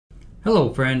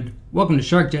Hello friend, welcome to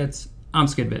SharkJets. I'm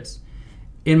Skidbits.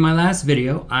 In my last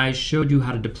video, I showed you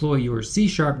how to deploy your C#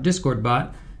 Discord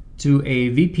bot to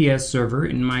a VPS server.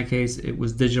 In my case, it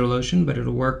was DigitalOcean, but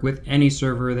it'll work with any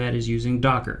server that is using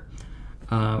Docker.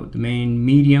 The main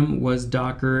medium was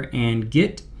Docker and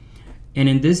Git. And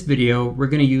in this video, we're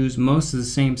going to use most of the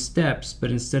same steps, but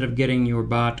instead of getting your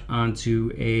bot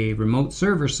onto a remote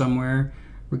server somewhere,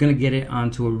 we're going to get it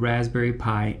onto a Raspberry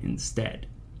Pi instead.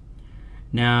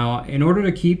 Now, in order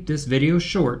to keep this video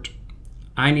short,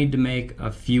 I need to make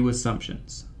a few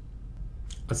assumptions.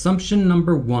 Assumption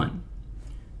number one,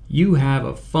 you have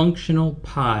a functional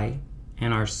Pi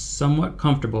and are somewhat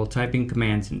comfortable typing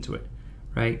commands into it,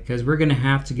 right? Because we're going to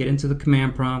have to get into the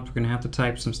command prompt, we're going to have to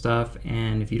type some stuff,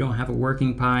 and if you don't have a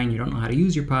working Pi and you don't know how to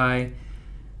use your Pi,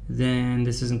 then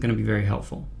this isn't going to be very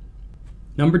helpful.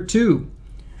 Number two,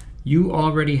 you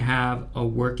already have a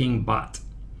working bot.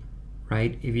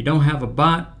 Right? If you don't have a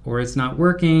bot or it's not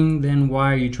working, then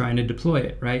why are you trying to deploy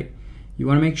it, right? You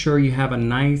want to make sure you have a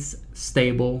nice,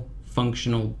 stable,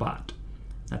 functional bot.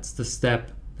 That's the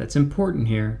step that's important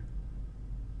here,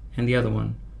 and the other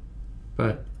one.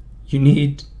 But you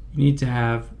need to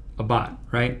have a bot,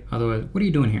 right? Otherwise, what are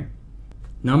you doing here?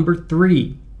 Number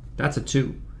three, that's a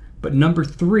 2. But number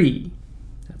 3,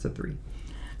 that's a 3.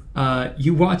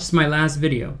 You watched my last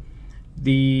video.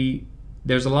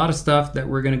 There's a lot of stuff that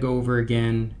we're going to go over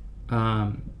again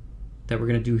that we're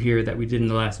going to do here that we did in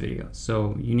the last video.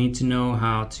 So you need to know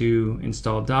how to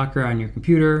install Docker on your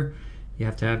computer. You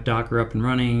have to have Docker up and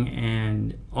running,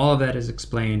 and all of that is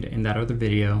explained in that other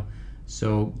video.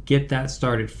 So get that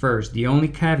started first. The only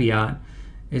caveat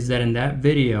is that in that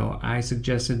video I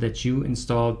suggested that you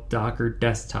install Docker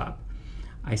Desktop.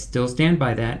 I still stand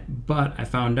by that, but I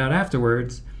found out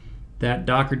afterwards that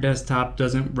Docker Desktop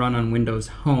doesn't run on Windows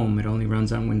Home, it only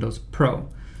runs on Windows Pro.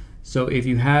 So if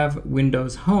you have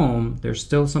Windows Home, there's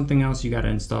still something else you gotta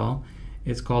install.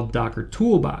 It's called Docker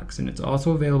Toolbox, and it's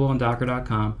also available on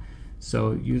docker.com.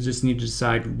 So you just need to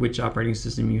decide which operating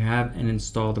system you have and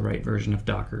install the right version of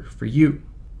Docker for you.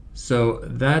 So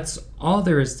that's all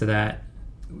there is to that.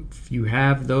 If you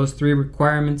have those 3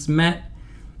 requirements met,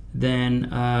 then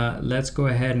let's go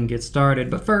ahead and get started.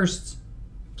 But first,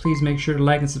 please make sure to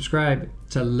like and subscribe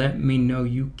to let me know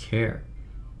you care.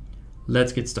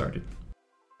 Let's get started.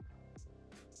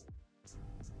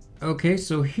 Okay,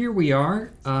 so here we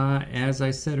are. As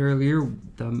I said earlier,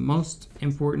 the most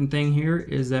important thing here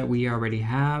is that we already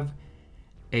have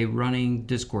a running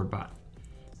Discord bot,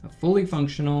 a fully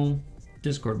functional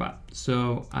Discord bot.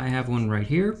 So I have one right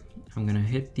here. I'm gonna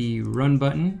hit the run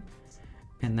button,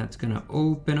 and that's gonna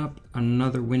open up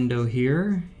another window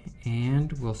here,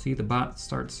 and we'll see the bot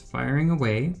starts firing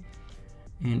away.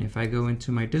 And if I go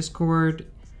into my Discord,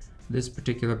 this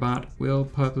particular bot will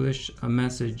publish a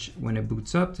message when it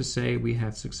boots up to say we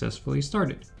have successfully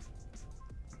started.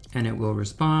 And it will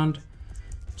respond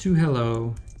to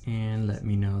hello and let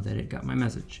me know that it got my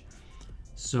message.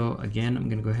 So again, I'm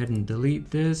gonna go ahead and delete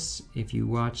this. If you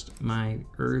watched my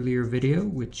earlier video,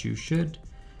 which you should,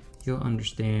 you'll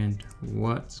understand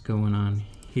what's going on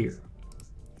here.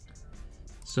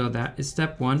 So that is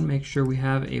step 1. Make sure we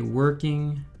have a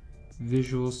working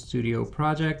Visual Studio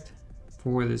project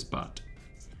for this bot.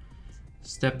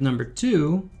 Step number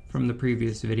 2 from the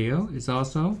previous video is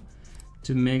also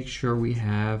to make sure we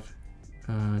have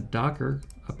Docker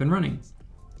up and running.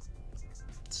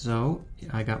 So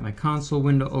I got my console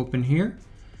window open here.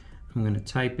 I'm going to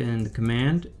type in the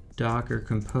command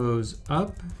docker-compose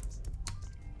up,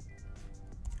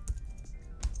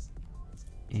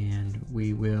 and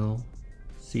we will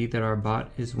see that our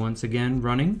bot is once again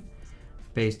running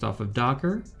based off of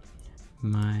Docker.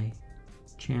 My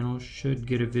channel should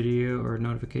get a video or a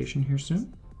notification here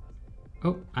soon.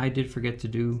 Oh, I did forget to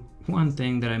do one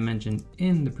thing that I mentioned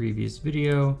in the previous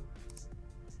video,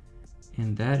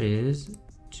 and that is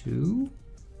to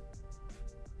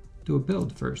do a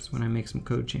build first when I make some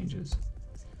code changes.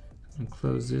 I'm gonna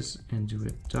close this and do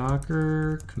a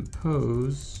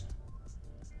docker-compose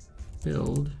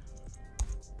build.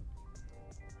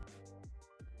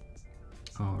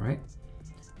 All right,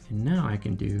 and now I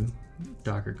can do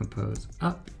docker-compose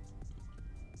up.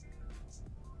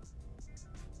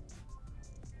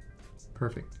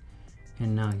 Perfect.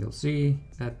 And now you'll see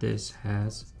that this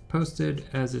has posted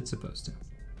as it's supposed to.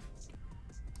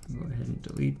 Go ahead and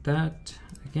delete that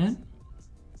again.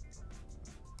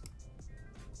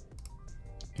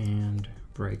 And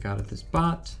break out of this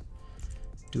bot.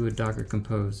 Do a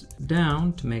docker-compose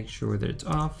down to make sure that it's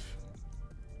off.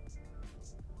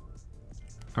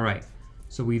 All right,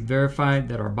 so we verified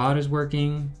that our bot is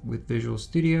working with Visual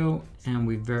Studio, and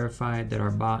we verified that our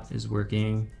bot is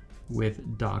working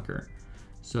with Docker.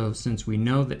 So since we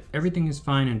know that everything is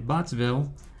fine in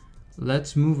Botsville,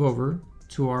 let's move over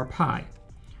to our Pi.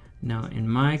 Now in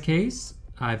my case,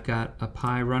 I've got a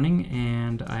Pi running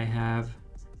and I have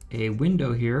a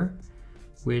window here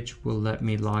which will let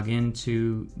me log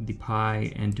into the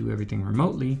Pi and do everything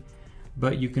remotely,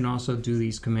 but you can also do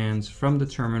these commands from the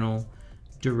terminal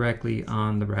directly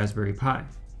on the Raspberry Pi.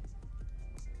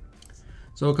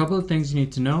 So a couple of things you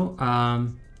need to know.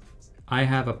 I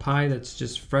have a Pi that's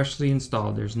just freshly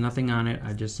installed. There's nothing on it.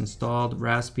 I just installed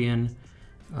Raspbian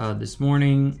this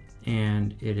morning,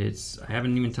 and I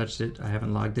haven't even touched it. I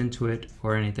haven't logged into it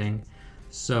or anything.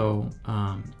 So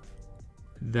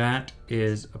that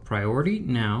is a priority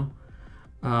now.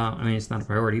 I mean, it's not a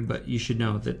priority, but you should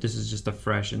know that this is just a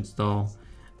fresh install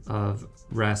of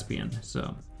Raspbian.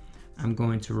 So I'm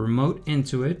going to remote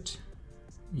into it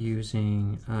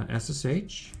using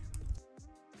SSH.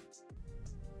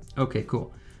 Okay,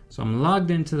 cool. So I'm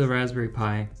logged into the Raspberry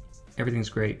Pi. Everything's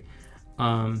great.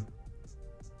 I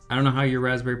don't know how your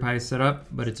Raspberry Pi is set up,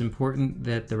 but it's important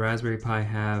that the Raspberry Pi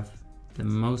have the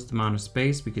most amount of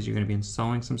space because you're going to be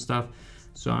installing some stuff.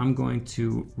 So I'm going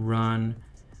to run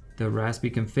the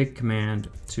docker-config command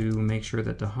to make sure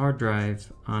that the hard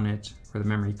drive on it, or the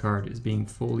memory card, is being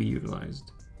fully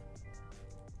utilized.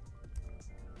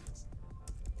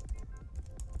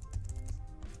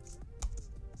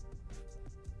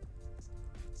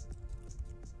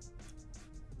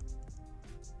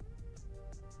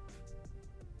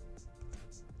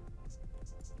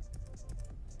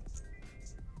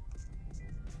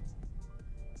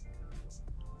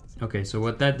 Okay, so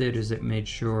what that did is it made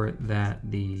sure that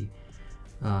the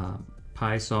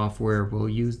Pi software will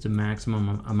use the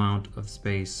maximum amount of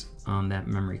space on that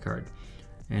memory card.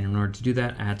 And in order to do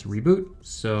that, I had to reboot.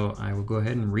 So I will go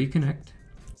ahead and reconnect.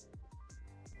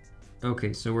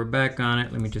 Okay, so we're back on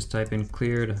it. Let me just type in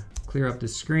clear to clear up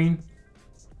this screen.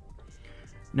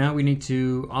 Now we need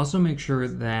to also make sure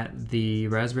that the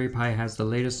Raspberry Pi has the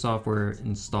latest software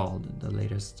installed, the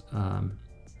latest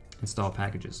install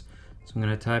packages. So I'm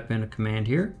going to type in a command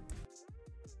here.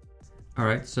 All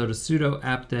right, so the sudo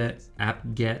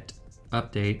apt-get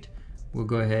update will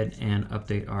go ahead and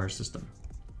update our system.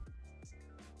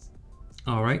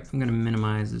 All right, I'm going to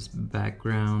minimize this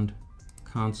background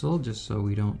console just so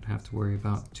we don't have to worry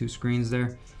about two screens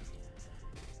there.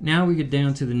 Now we get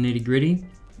down to the nitty-gritty.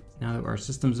 Now that our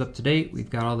system's up to date,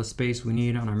 we've got all the space we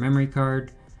need on our memory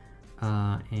card,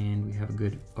 and we have a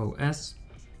good OS.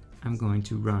 I'm going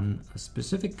to run a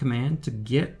specific command to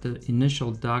get the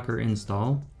initial Docker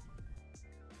install.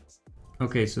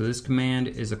 Okay, so this command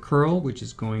is a curl, which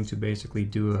is going to basically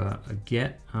do a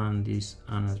get on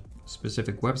a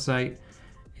specific website.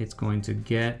 It's going to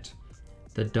get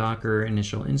the Docker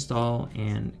initial install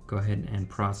and go ahead and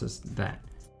process that.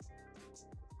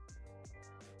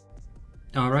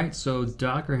 All right, so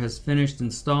Docker has finished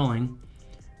installing,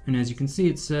 and as you can see,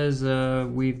 it says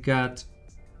we've got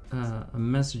a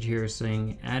message here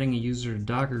saying adding a user to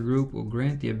Docker group will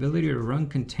grant the ability to run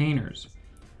containers.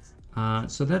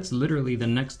 So that's literally the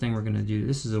next thing we're going to do.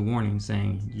 This is a warning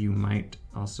saying you might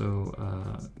also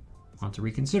want to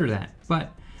reconsider that,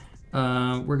 but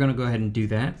we're going to go ahead and do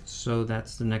that. So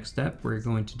that's the next step. We're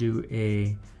going to do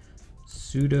a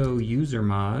sudo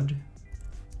usermod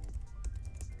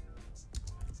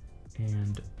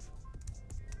and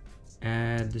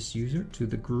add this user to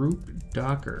the group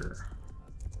Docker.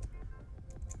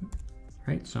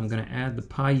 Right, so I'm going to add the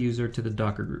Pi user to the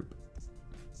Docker group.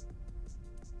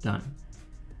 Done.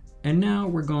 And now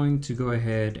we're going to go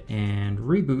ahead and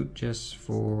reboot just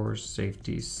for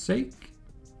safety's sake.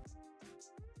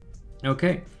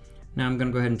 Okay, now I'm going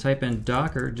to go ahead and type in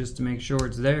Docker just to make sure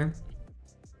it's there.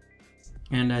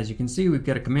 And as you can see, we've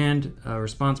got a command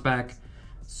response back,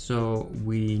 so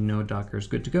we know Docker is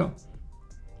good to go.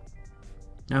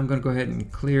 Now I'm going to go ahead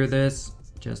and clear this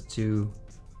just to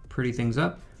pretty things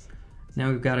up. Now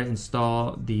we've got to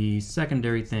install the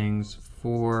secondary things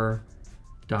for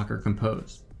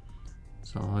docker-compose.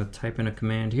 So I'll type in a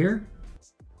command here.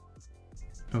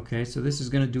 Okay, so this is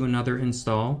going to do another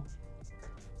install.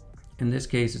 In this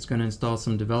case, it's going to install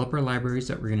some developer libraries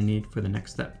that we're going to need for the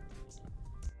next step.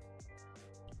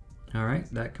 All right,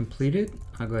 that completed.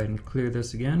 I'll go ahead and clear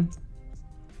this again.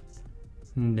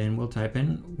 And then we'll type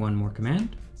in one more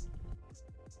command.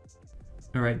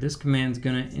 All right, this command is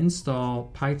going to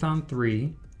install Python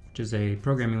 3, which is a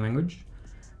programming language,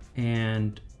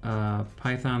 and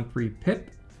Python 3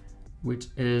 pip, which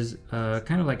is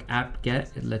kind of like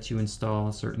apt-get. It lets you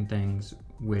install certain things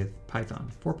with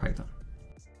Python, for Python.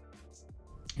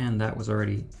 And that was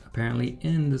already apparently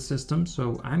in the system,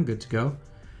 so I'm good to go.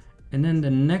 And then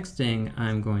the next thing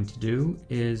I'm going to do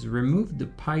is remove the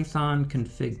Python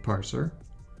config parser.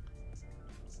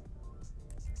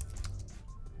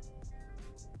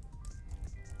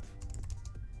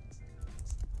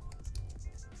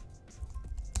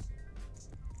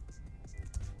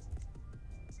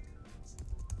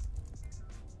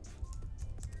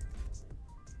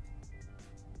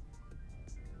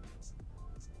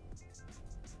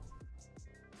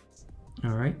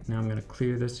 All right, now I'm going to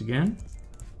clear this again.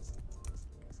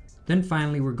 Then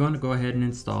finally, we're going to go ahead and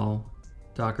install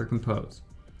Docker Compose.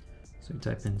 So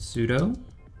type in sudo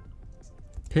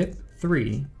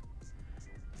pip3.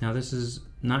 Now this is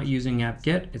not using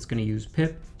apt-get, it's going to use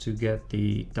pip to get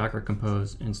the Docker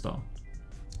Compose install.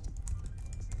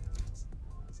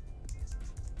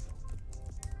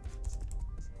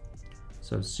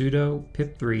 So sudo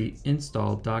pip3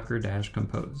 install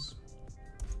docker-compose.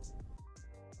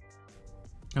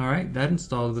 All right, that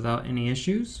installed without any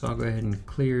issues. So I'll go ahead and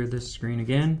clear this screen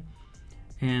again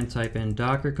and type in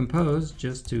Docker Compose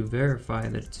just to verify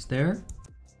that it's there.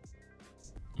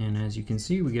 And as you can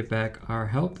see, we get back our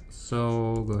help.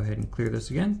 So go ahead and clear this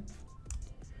again.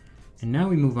 And now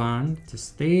we move on to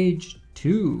stage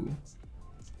 2.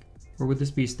 Or would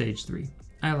this be stage 3?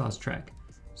 I lost track.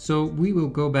 So we will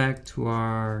go back to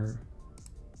our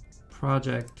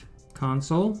project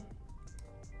console.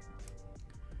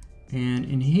 And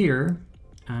in here,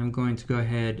 I'm going to go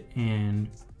ahead and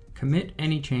commit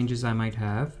any changes I might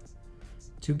have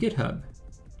to GitHub.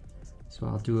 So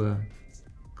I'll do a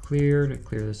clear to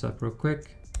clear this up real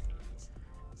quick.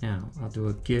 Now I'll do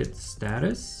a git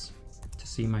status to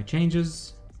see my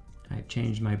changes. I've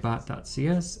changed my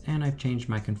bot.cs and I've changed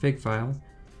my config file.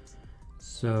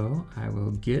 So I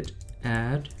will git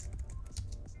add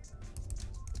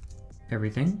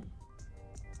everything.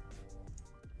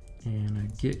 And a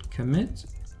git commit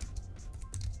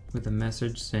with a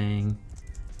message saying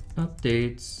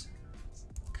updates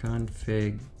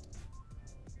config.json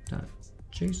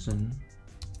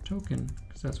token,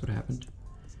 because that's what happened.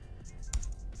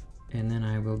 And then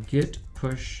I will git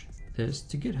push this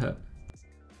to GitHub.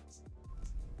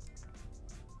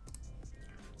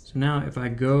 So now if I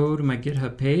go to my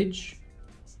GitHub page,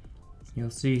 you'll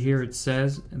see here it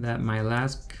says that my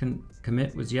last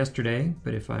commit was yesterday,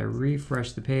 but if I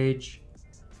refresh the page,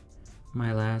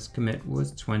 my last commit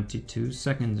was 22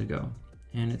 seconds ago,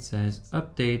 and it says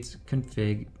updates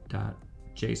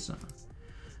config.json.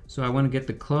 So I want to get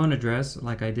the clone address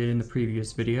like I did in the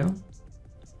previous video.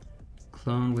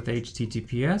 Clone with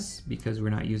HTTPS because we're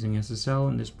not using SSL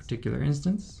in this particular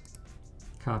instance.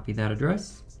 Copy that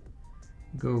address.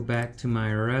 Go back to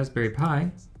my Raspberry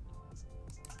Pi.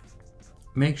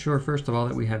 Make sure first of all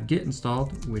that we have git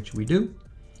installed, which we do.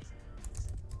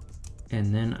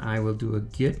 And then I will do a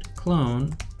git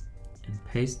clone and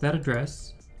paste that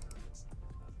address.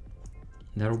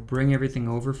 That'll bring everything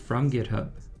over from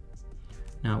GitHub.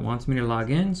 Now it wants me to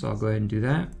log in, so I'll go ahead and do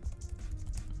that.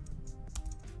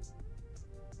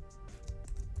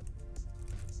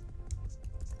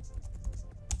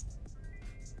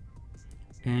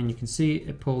 And you can see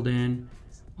it pulled in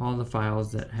all the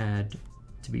files that had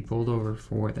to be pulled over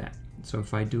for that. So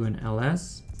if I do an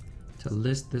ls to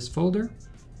list this folder,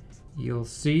 you'll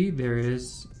see there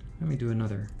is, let me do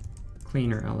another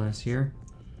cleaner ls here.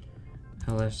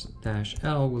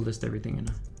 ls-l will list everything in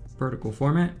a vertical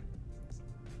format.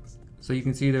 So you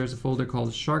can see there's a folder called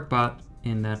sharkbot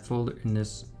in that folder, in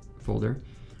this folder.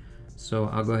 So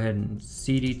I'll go ahead and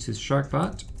cd to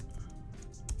sharkbot.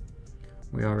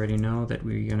 We already know that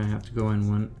we're gonna have to go in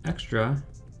one extra.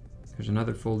 There's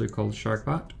another folder called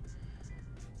sharkbot,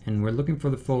 and we're looking for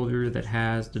the folder that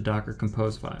has the Docker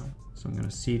Compose file. So I'm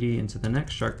gonna cd into the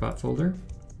next sharkbot folder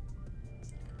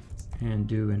and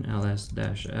do an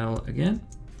ls-l again.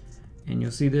 And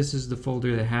you'll see this is the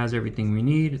folder that has everything we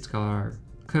need. It's got our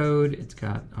code, it's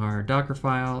got our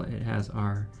Dockerfile, it has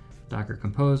our Docker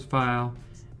Compose file,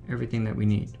 everything that we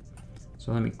need.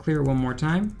 So let me clear one more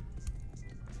time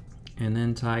and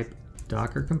then type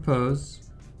Docker Compose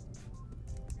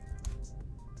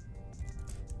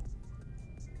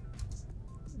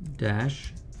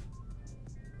dash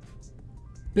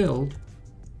build,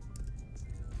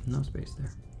 no space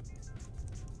there,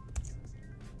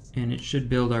 and it should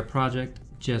build our project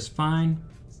just fine.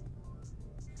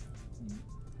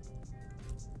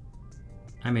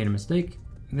 I made a mistake,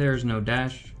 there's no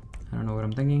dash, I don't know what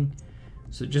I'm thinking,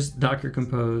 so just Docker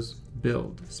Compose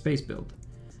build, space build.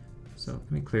 So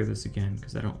let me clear this again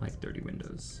because I don't like dirty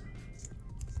windows.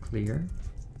 Clear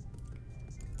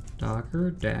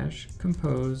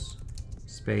docker-compose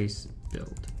space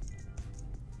build.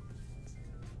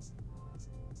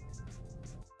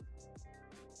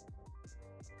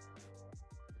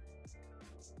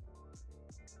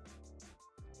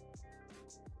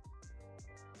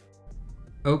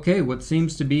 Okay, what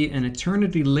seems to be an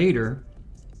eternity later,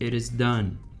 it is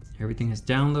done. Everything has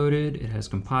downloaded, it has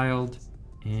compiled,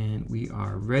 and we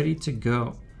are ready to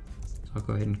go. So I'll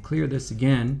go ahead and clear this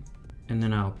again, and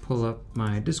then I'll pull up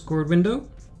my Discord window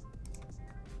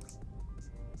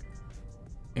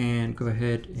and go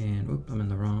ahead and, whoop, I'm in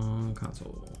the wrong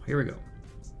console. Here we go.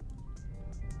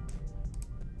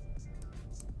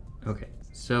 Okay,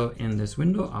 so in this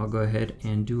window, I'll go ahead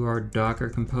and do our Docker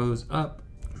compose up.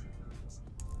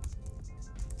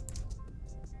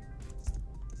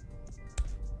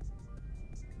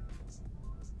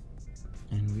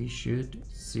 And we should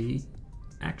see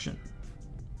action.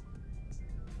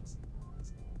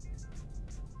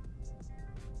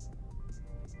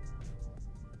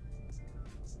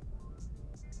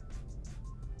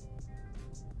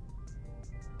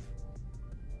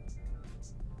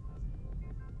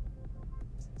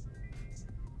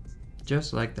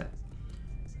 Just like that.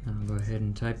 Now I'll go ahead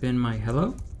and type in my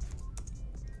hello.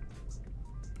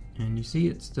 And you see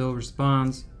it still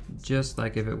responds just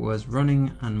like if it was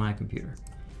running on my computer.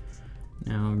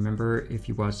 Now remember, if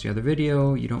you watched the other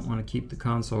video, you don't want to keep the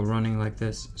console running like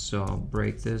this, so I'll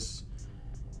break this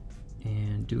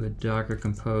and do a Docker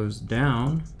compose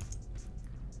down.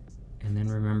 And then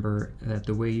remember that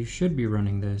the way you should be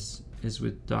running this is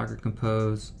with Docker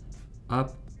compose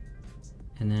up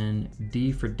and then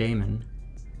D for daemon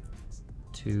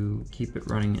to keep it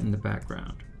running in the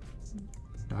background.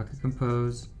 Docker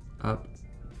compose up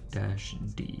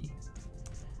 -D,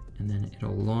 and then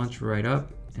it'll launch right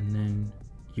up, and then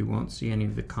you won't see any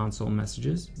of the console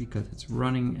messages because it's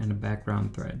running in a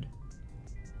background thread.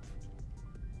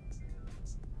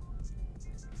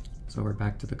 So we're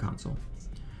back to the console.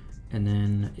 And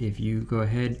then if you go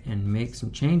ahead and make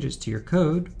some changes to your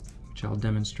code, which I'll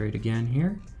demonstrate again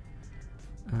here.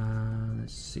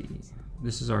 Let's see,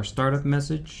 this is our startup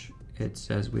message. It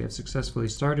says we have successfully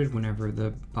started whenever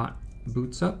the bot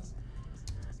boots up.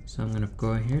 So I'm going to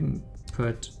go ahead and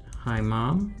put hi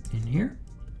mom in here,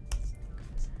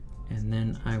 and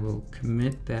then I will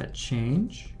commit that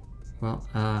change. Well,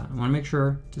 I want to make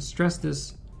sure to stress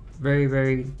this very,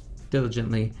 very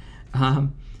diligently.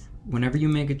 Whenever you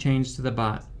make a change to the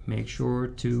bot, make sure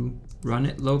to run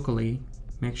it locally.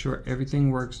 Make sure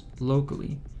everything works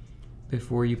locally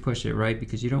before you push it, right?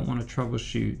 Because you don't want to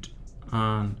troubleshoot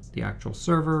on the actual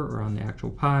server or on the actual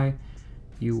Pi.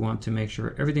 You want to make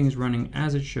sure everything is running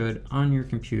as it should on your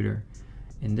computer.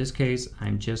 In this case,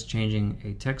 I'm just changing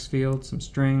a text field, some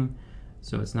string,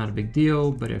 so it's not a big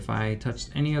deal. But if I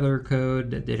touched any other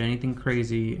code that did anything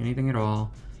crazy, anything at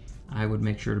all, I would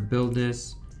make sure to build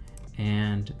this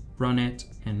and run it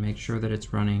and make sure that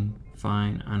it's running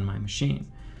fine on my machine.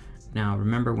 Now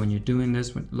remember, when you're doing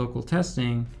this with local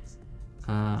testing,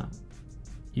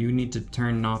 you need to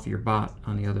turn off your bot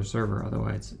on the other server,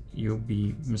 otherwise you'll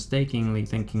be mistakenly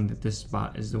thinking that this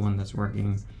bot is the one that's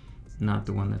working, not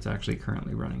the one that's actually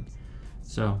currently running.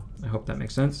 So I hope that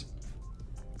makes sense.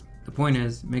 The point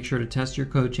is, make sure to test your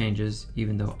code changes,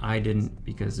 even though I didn't,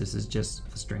 because this is just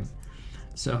a string.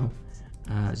 So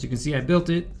as you can see, I built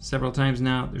it several times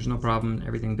now. There's no problem,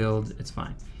 everything builds, it's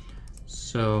fine.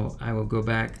 So I will go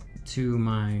back to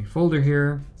my folder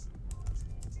here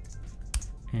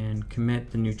and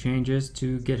commit the new changes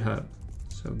to GitHub.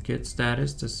 So git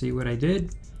status to see what I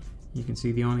did. You can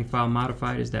see the only file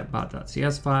modified is that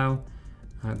bot.cs file.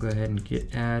 I'll go ahead and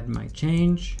git add my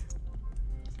change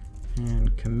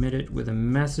and commit it with a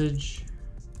message.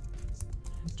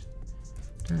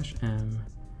 -m,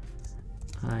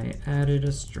 I added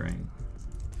a string.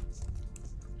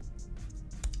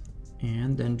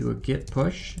 And then do a git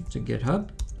push to GitHub.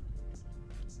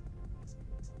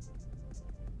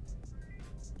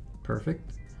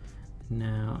 Perfect.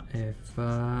 Now if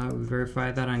we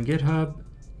verify that on GitHub,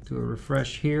 do a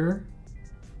refresh here,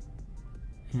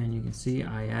 and you can see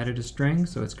I added a string,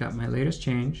 so it's got my latest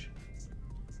change.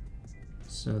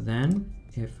 So then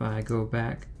if I go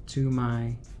back to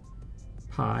my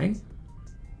Pi,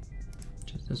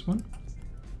 which is this one,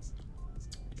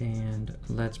 and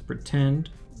let's pretend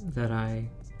that I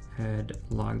had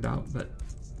logged out, but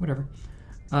whatever.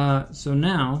 So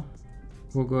now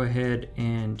we'll go ahead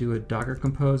and do a Docker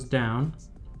compose down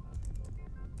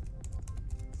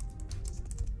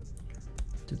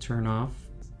to turn off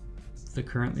the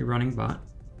currently running bot.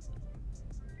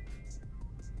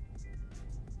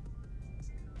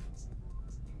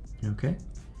 Okay,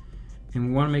 and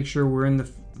we want to make sure we're in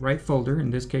the right folder. In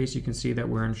this case, you can see that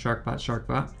we're in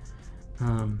sharkbot.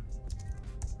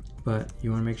 But you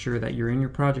want to make sure that you're in your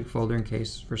project folder in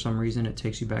case for some reason it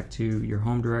takes you back to your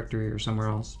home directory or somewhere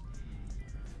else.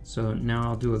 So now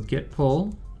I'll do a git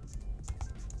pull,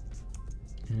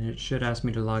 and it should ask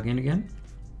me to log in again.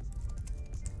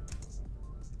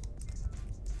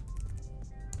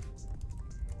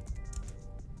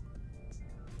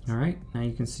 All right, now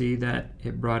you can see that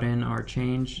it brought in our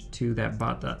change to that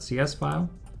bot.cs file.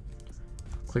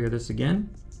 Clear this again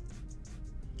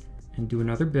and do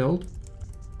another build.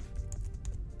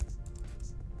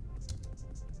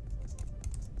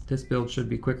 This build should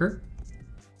be quicker.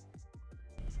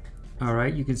 All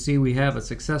right, you can see we have a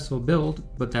successful build,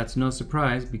 but that's no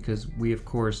surprise because we of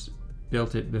course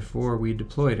built it before we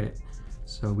deployed it.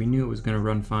 So we knew it was going to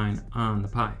run fine on the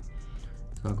Pi.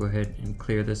 So I'll go ahead and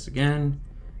clear this again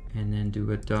and then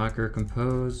do a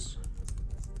docker-compose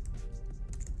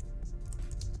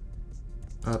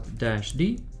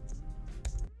up-d.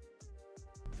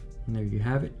 And there you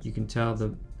have it. You can tell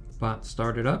the bot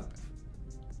started up.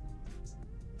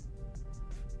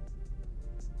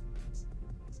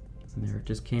 And there it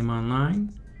just came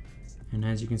online. And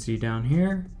as you can see down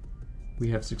here, we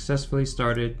have successfully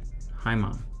started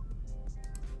HiMon.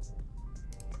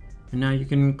 And now you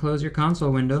can close your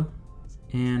console window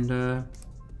and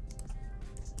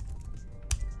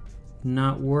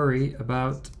not worry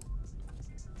about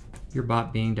your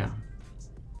bot being down.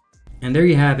 And there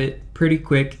you have it, pretty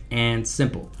quick and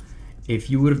simple. If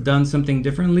you would have done something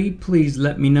differently, please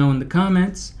let me know in the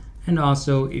comments. And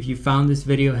also, if you found this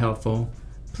video helpful,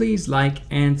 please like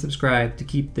and subscribe to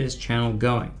keep this channel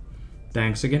going.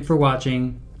 Thanks again for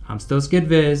watching. I'm still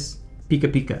SkidViz.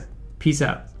 Pika pika. Peace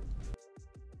out.